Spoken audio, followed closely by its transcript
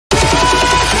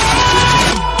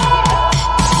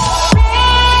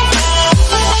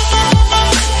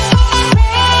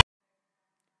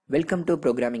Welcome to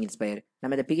programming inspire.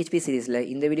 நம்ம இந்த PHP சீரீஸில்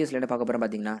இந்த வீடியோஸில் என்ன பார்க்க போகிறோம்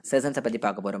பார்த்தீங்கன்னா செஷன்ஸை பற்றி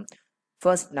பார்க்க போகிறோம்.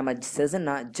 ஃபர்ஸ்ட் நம்ம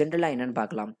செஷன்னா ஜென்ரலாக என்னென்னு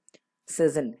பார்க்கலாம்.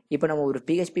 செஷன் இப்போ நம்ம ஒரு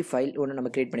PHP ஃபைல் ஒன்று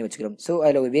நம்ம கிரியேட் பண்ணி வச்சுக்கிறோம். ஸோ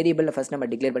அதில் ஒரு வேரியபிளில் ஃபஸ்ட் நம்ம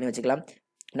டிக்ளேர் பண்ணி வச்சுக்கலாம்.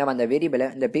 நம்ம அந்த வேரியபிளை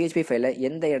இந்த PHP ஃபைலில்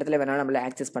எந்த இடத்துல வேணாலும் நம்மள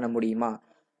ஆக்சஸ் பண்ண முடியுமா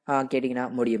கேட்டிங்கன்னா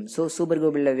முடியும். ஸோ சூப்பர்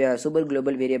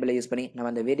குளோபல் வேரியபிளை யூஸ் பண்ணி நம்ம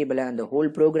அந்த வேரியபிளை அந்த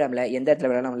ஹோல் ப்ரோக்ராமில் எந்த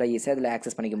இடத்துல வேணாலும் நம்மள ஈஸியாக அதில்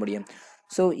ஆக்சஸ் பண்ணிக்க முடியும்.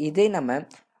 ஸோ இதே நம்ம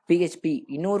PHP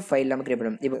இன்னொரு ஃபைல் நம்ம கிரியேட்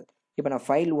பண்ணணும். இப்போ நான்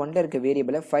ஃபைல் 1ல் இருக்க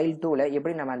வேரியபிளை ஃபைல் 2ல்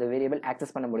எப்படி நம்ம அந்த வேரியபிள்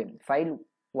ஆக்சஸ் பண்ண முடியும். ஃபைல்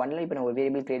 1ல் இப்போ நான் ஒரு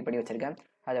வேரியபிள் கிரியேட் பண்ணி வச்சிருக்கேன்.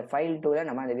 அதை ஃபைல் 2ல்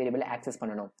நம்ம அந்த வேரியபிளை ஆக்சஸ்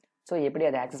பண்ணணும். ஸோ எப்படி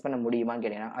அதை ஆக்சஸ் பண்ண முடியுமான்னு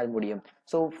கேட்டிங்கன்னா அது முடியும்.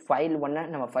 ஸோ ஃபைல் 1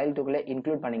 நம்ம ஃபைல் 2க்குள்ளே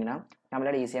இன்க்ளூட் பண்ணிங்கன்னா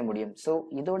நம்மளால ஈஸியாக முடியும். ஸோ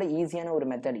இதோட ஈஸியான ஒரு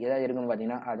மெத்தட் ஏதாவது இருக்குன்னு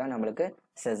பார்த்தீங்கன்னா அதான் நம்மளுக்கு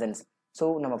செஷன்ஸ். ஸோ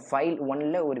நம்ம ஃபைல்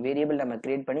 1ல் ஒரு வேரியபிள் நம்ம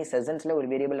கிரியேட் பண்ணி செஷன்ஸில் ஒரு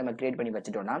வேரியபிள் நம்ம கிரியேட் பண்ணி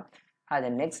வச்சுட்டோம்னா அதை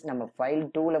நெக்ஸ்ட் நம்ம ஃபைல்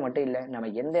 2ல் மட்டும் இல்லை நம்ம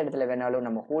எந்த இடத்துல வேணாலும்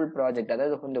நம்ம ஹோல் ப்ராஜெக்ட்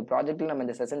அதாவது இந்த ப்ராஜெக்ட்டில் நம்ம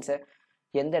இந்த செஷன்ஸை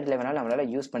எந்த இடத்துல வேணாலும் நம்மளால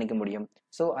யூஸ் பண்ணிக்க முடியும்.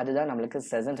 ஸோ அதுதான் நம்மளுக்கு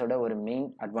செஷன்ஸோட ஒரு மெயின்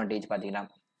அட்வான்டேஜ் பார்த்தீங்கன்னா.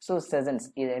 ஸோ செஷன்ஸ்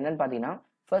இது என்னன்னு பார்த்தீங்கன்னா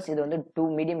ஃபர்ஸ்ட் இது வந்து 2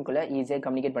 மீடியம்குள்ளே ஈஸியாக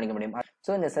கம்யூனிகேட் பண்ணிக்க முடியும். ஸோ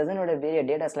இந்த செஷனோட வேரிய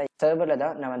டேட்டாஸ்லாம் சர்வரில்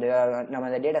தான் நம்ம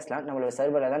அந்த டேட்டாஸ்லாம் நம்மளோட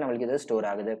சர்வரில் தான் நம்மளுக்கு இது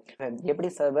ஸ்டோர் ஆகுது. எப்படி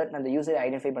சர்வர் அந்த யூசரை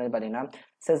ஐடென்டிஃபை பண்ணி பார்த்தீங்கன்னா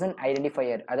செஷன்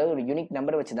ஐடென்டிஃபையர் அதாவது ஒரு யூனிக்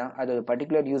நம்பர் வச்சு தான் அது ஒரு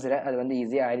பர்டிகுலர் யூசரை அது வந்து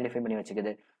ஈஸியாக ஐடென்டிஃபை பண்ணி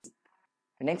வச்சுக்குது.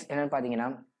 நெக்ஸ்ட் என்னன்னு பார்த்தீங்கன்னா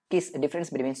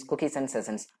difference between cookies and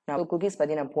sessions. நான் குக்கீஸ்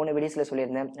பற்றி நான் போன வீடியோஸில்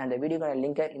சொல்லியிருந்தேன். அந்த வீடியோக்கான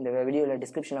லிங்கை இந்த வீடியோவில்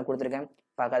டிஸ்கிரிப்ஷனில் கொடுத்துருக்கேன்,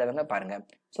 பார்க்காதவங்க பாருங்க.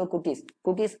 ஸோ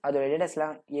குக்கீஸ் அதோட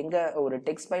டேட்டாஸ்லாம் எங்கே ஒரு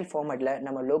டெக்ஸ்ட் ஃபைல் ஃபார்மேட்டில்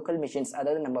நம்ம லோக்கல் மிஷின்ஸ்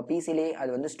அதாவது நம்ம பிசிலே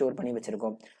அது வந்து ஸ்டோர் பண்ணி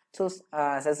வச்சிருக்கோம். ஸோ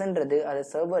செஷன்றது அது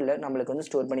சர்வரில் நம்மளுக்கு வந்து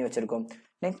ஸ்டோர் பண்ணி வச்சிருக்கோம்.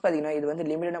 நெக்ஸ்ட் பார்த்தீங்கன்னா இது வந்து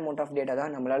லிமிடெட் அமௌண்ட் ஆஃப் டேட்டா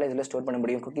தான் நம்மளால இதில் ஸ்டோர் பண்ண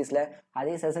முடியும் குக்கீஸில்.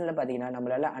 அதே செஷனில் பார்த்தீங்கன்னா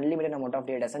நம்மளால அன்லிமிடெட் அமௌண்ட் ஆஃப்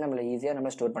டேட்டாஸை நம்மள ஈஸியாக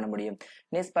நம்ம ஸ்டோர் பண்ண முடியும்.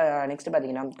 நெக்ஸ்ட்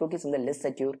பார்த்தீங்கன்னா குக்கீஸ் வந்து லெஸ்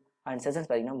செக்யூர் அண்ட் செஷன்ஸ்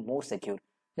பார்த்தீங்கன்னா மோர் செக்யூர்.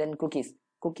 தென்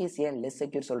குக்கீஸ் ஏன் லெஸ்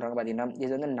செக்யூர் சொல்கிறாங்க பார்த்தீங்கன்னா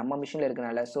இது வந்து நம்ம மிஷினில்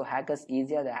இருக்கனால ஸோ ஹேக்கர்ஸ்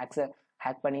ஈஸியாக அதை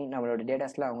ஹேக் பண்ணி நம்மளோட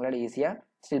டேட்டாஸ்லாம் அவங்களால ஈஸியாக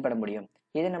ஸ்டில் பண்ண முடியும்.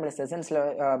 இதே நம்மளோட செஷன்ஸில்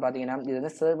பார்த்தீங்கன்னா இது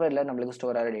வந்து சர்வரில் நம்மளுக்கு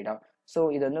ஸ்டோர் ஆகிற டேட்டா. ஸோ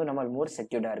இது வந்து நம்ம மோர்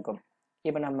செக்யூர்டாக இருக்கும்.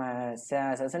 இப்போ நம்ம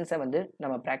செஷன்ஸை வந்து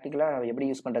நம்ம ப்ராக்டிக்கலாக எப்படி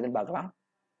யூஸ் பண்ணுறதுன்னு பார்க்கலாம்.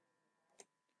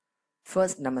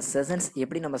 ஃபர்ஸ்ட் நம்ம செஷன்ஸ்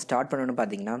எப்படி நம்ம ஸ்டார்ட் பண்ணணும்னு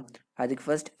பார்த்தீங்கன்னா அதுக்கு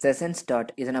ஃபர்ஸ்ட் செஷன்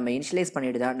ஸ்டார்ட் இதை நம்ம இனிஷியலைஸ்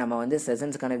பண்ணிட்டு தான் நம்ம வந்து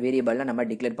செஷன்ஸ்க்கான வேரியபிளில் நம்ம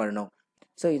டிக்ளேர் பண்ணணும்.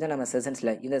 ஸோ இதை நம்ம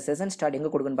செஷன்ஸில் இந்த செஷன் ஸ்டார்ட் எங்கே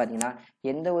கொடுக்குன்னு பார்த்தீங்கன்னா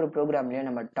எந்த ஒரு ப்ரோக்ராம்லையும்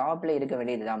நம்ம டாப்பில் இருக்க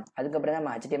வேண்டியது தான். அதுக்கப்புறம்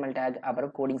நம்ம HTML டேக்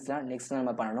அப்புறம் கோடிங்ஸ்லாம் நெக்ஸ்ட்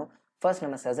நம்ம பண்ணணும். ஃபர்ஸ்ட்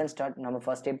நம்ம செஷன் ஸ்டார்ட் நம்ம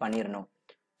ஃபர்ஸ்டே பண்ணிடணும்.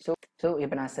 ஸோ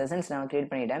இப்போ நான் செஷன்ஸ் நான்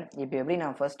கிரியேட் பண்ணிட்டேன். இப்போ எப்படி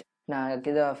நான்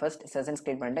இதை ஃபர்ஸ்ட் செஷன்ஸ்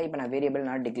கிரியேட் பண்ணிட்டேன். இப்போ நான் வேரியபிள்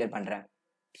நான் டிக்ளேர் பண்ணுறேன்.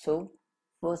 ஸோ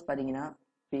ஃபர்ஸ்ட் பார்த்தீங்கன்னா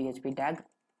PHP டேக்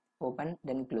ஓப்பன்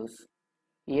தென் க்ளோஸ்.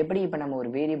 எப்படி இப்போ நம்ம ஒரு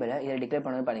வேரியபிளை இதை டிக்ளேர்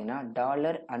பண்ணது பார்த்தீங்கன்னா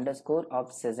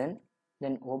 $_of_session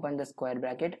then open the square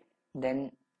bracket then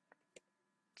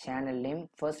channel name.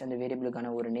 First அந்த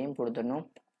வேரியபிளுக்கான ஒரு நேம் கொடுத்துடணும்.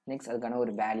 நெக்ஸ்ட் அதுக்கான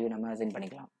ஒரு வேல்யூ நம்ம அசைன்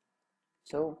பண்ணிக்கலாம்.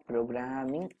 ஸோ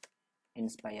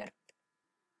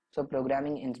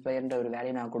ப்ரோக்ராமிங் இன்ஸ்பயர்ன்ற ஒரு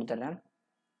வேல்யூ நான் கொடுத்துட்றேன்.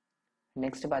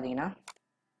 நெக்ஸ்ட் பார்த்தீங்கன்னா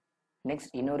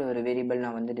நெக்ஸ்ட் இன்னொரு வேரியபிள்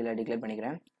நான் வந்து இதில் டிக்ளேர்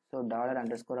பண்ணிக்கிறேன். ஸோ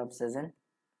 $_of_session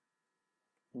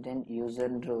then user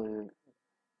ஒரு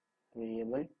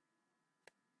variable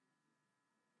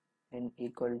then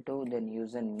equal to then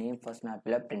user name first நான்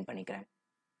இப்போல பிரிண்ட் பண்ணிக்கிறேன்.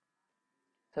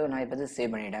 ஸோ நான் இப்போ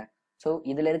சேவ் பண்ணிட்டேன். ஸோ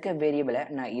இதில் இருக்க வேரியபிளை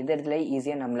நான் இந்த இடத்துல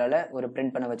ஈஸியாக நம்மளால ஒரு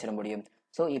பிரிண்ட் பண்ண வச்சிட முடியும்.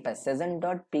 ஸோ இப்போ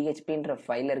session.phpன்ற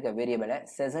ஃபைலில் இருக்க வேரியபிளை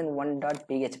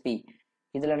session1.php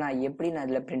இதில் நான் எப்படி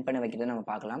இதில் பிரிண்ட் பண்ண வைக்கிறதுன்னு நம்ம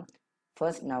பார்க்கலாம்.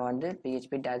 ஃபர்ஸ்ட் நான் வந்து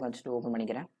PHP டேக் வச்சுட்டு ஓப்பன்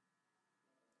பண்ணிக்கிறேன்.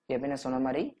 எப்படி நான் சொன்ன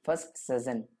மாதிரி first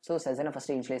session. So செஷனை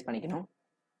first initialise பண்ணிக்கணும்.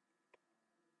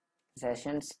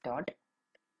 செஷன் ஸ்டார்ட்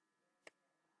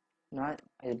நான்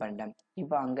இது பண்ணிட்டேன்.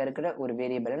 இப்போ அங்கே இருக்கிற ஒரு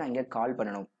வேரியபிளை நான் இங்கே கால்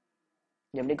பண்ணணும்.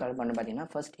 எப்படி கால் பண்ணணும் பார்த்தீங்கன்னா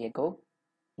ஃபர்ஸ்ட் எக்கோ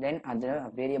தென் அந்த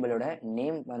வேரியபிளோட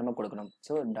நேம் நம்ம கொடுக்கணும்.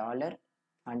 ஸோ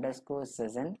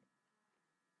 $_session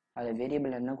அது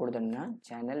வேரியபிள் என்ன கொடுத்தோம்னா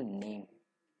channel name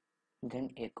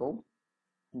then echo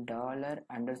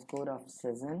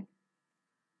 $_of_session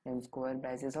then square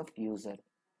braces of user.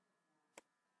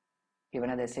 இப்போ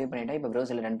நான் அதை சேவ் பண்ணிட்டேன். இப்போ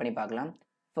ப்ரௌசரில் ரன் பண்ணி பார்க்கலாம்.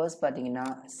 ஃபர்ஸ்ட் பார்த்தீங்கன்னா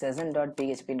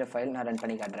session.phpன்ற ஃபைல் நான் ரன்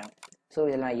பண்ணி காட்டுறேன். ஸோ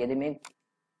இதில் நான் எதுவுமே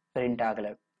பிரிண்ட்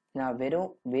ஆகலை. நான் வெறும்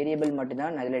வேரியபிள்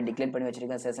மட்டும்தான் நான் இதில் டிக்ளேர் பண்ணி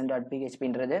வச்சுருக்கேன்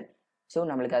session.phpன்றது. ஸோ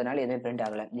நம்மளுக்கு அதனால் எதுவுமே பிரிண்ட்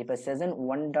ஆகலை. இப்போ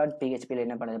session1.phpயில்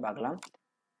என்ன பண்ணது பார்க்கலாம்.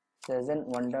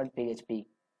 session1.php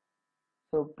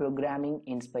so programming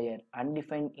inspire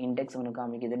undefined index ஒன்று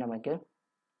காமிக்குது. நமக்கு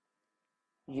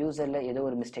யூசரில் ஏதோ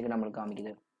ஒரு மிஸ்டேக் நம்மளுக்கு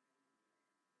காமிக்குது.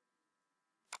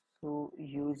 So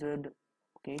user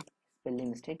okay spelling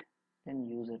mistake தென்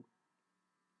யூசர்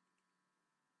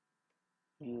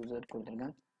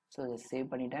கொடுத்துருக்கேன். ஸோ இதை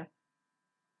சேவ் பண்ணிட்டேன்.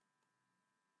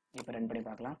 இப்போ ரன் பண்ணி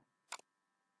பார்க்கலாம்.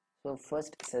 ஸோ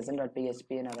ஃபர்ஸ்ட் session.php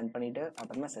நான் ரன் பண்ணிவிட்டு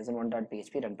அப்புறமா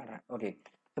session1.php ரன் பண்ணுறேன். ஓகே,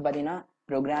 இப்போ பார்த்தீங்கன்னா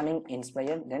ப்ரோக்ராமிங்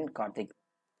இன்ஸ்பயர் தென் கார்த்திக்.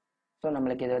 ஸோ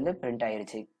நம்மளுக்கு இது வந்து பிரிண்ட்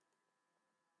ஆயிருச்சு.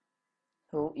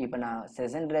 ஸோ இப்போ நான்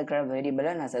செஷன் இருக்கிற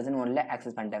வேரியபிளை நான் செஷன் 1ல்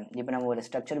ஆக்சஸ் பண்ணிட்டேன். இப்போ நம்ம ஒரு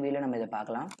ஸ்ட்ரக்சர் வியூவில் நம்ம இதை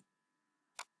பார்க்கலாம்.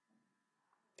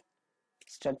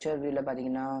 ஸ்ட்ரக்சர் வியூவில்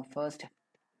பார்த்தீங்கன்னா first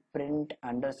print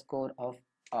underscore of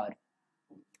r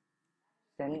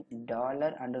then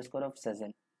dollar underscore of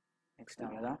session. Next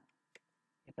அவ்வளோதான்.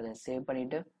 இப்போ அதை சேவ்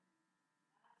பண்ணிவிட்டு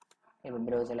இப்போ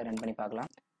ப்ரௌசரில் ரன் பண்ணி பார்க்கலாம்.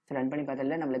 ஸோ ரன் பண்ணி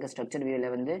பார்த்ததில்ல நம்மளுக்கு ஸ்ட்ரக்சர்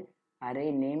வியூவில் வந்து array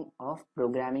name of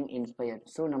programming inspire.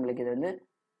 So நம்மளுக்கு இது வந்து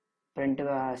பிரிண்ட்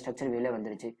ஸ்ட்ரக்சர் வியூவில்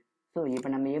வந்துருச்சு. ஸோ இப்போ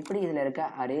நம்ம எப்படி இதில் இருக்க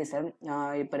அரேஸை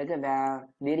இப்போ இருக்க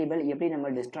வேரியபிள் எப்படி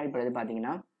நம்ம டிஸ்ட்ராய் பண்ணுறது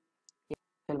பார்த்தீங்கன்னா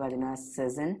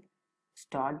செஷன்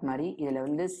ஸ்டார்ட் மாதிரி இதில்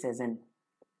வந்து செஷன்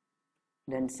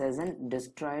தென் செஷன்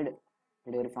டிஸ்ட்ராய்டு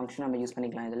இது ஒரு ஃபங்க்ஷன் நம்ம யூஸ்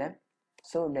பண்ணிக்கலாம் இதில்.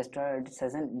 So destroyed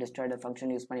session destroyed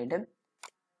function use பண்ணிவிட்டு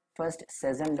ஃபர்ஸ்ட்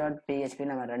session.php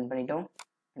நம்ம ரன் பண்ணிட்டோம்.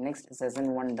 நெக்ஸ்ட்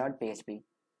session1.php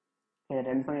இதை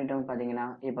ரன் பண்ணிட்டோம். பார்த்தீங்கன்னா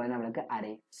இப்போ வந்து நம்மளுக்கு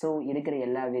அரே. ஸோ இருக்கிற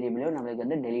எல்லா வேரியபிளும் நம்மளுக்கு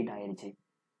வந்து டெலீட் ஆயிடுச்சு.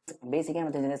 பேசிக்காக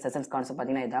நம்ம தெரிஞ்ச செஷன்ஸ் கான்செப்ட்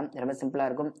பார்த்தீங்கன்னா இதுதான் ரொம்ப சிம்பிளாக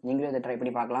இருக்கும். நீங்களும் இதை ட்ரை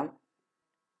பண்ணி பார்க்கலாம்.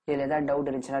 இதில் ஏதாவது டவுட்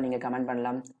இருந்துச்சுன்னா நீங்கள் கமெண்ட்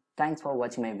பண்ணலாம். தேங்க்ஸ் ஃபார்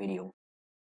வாட்சிங் மை வீடியோ.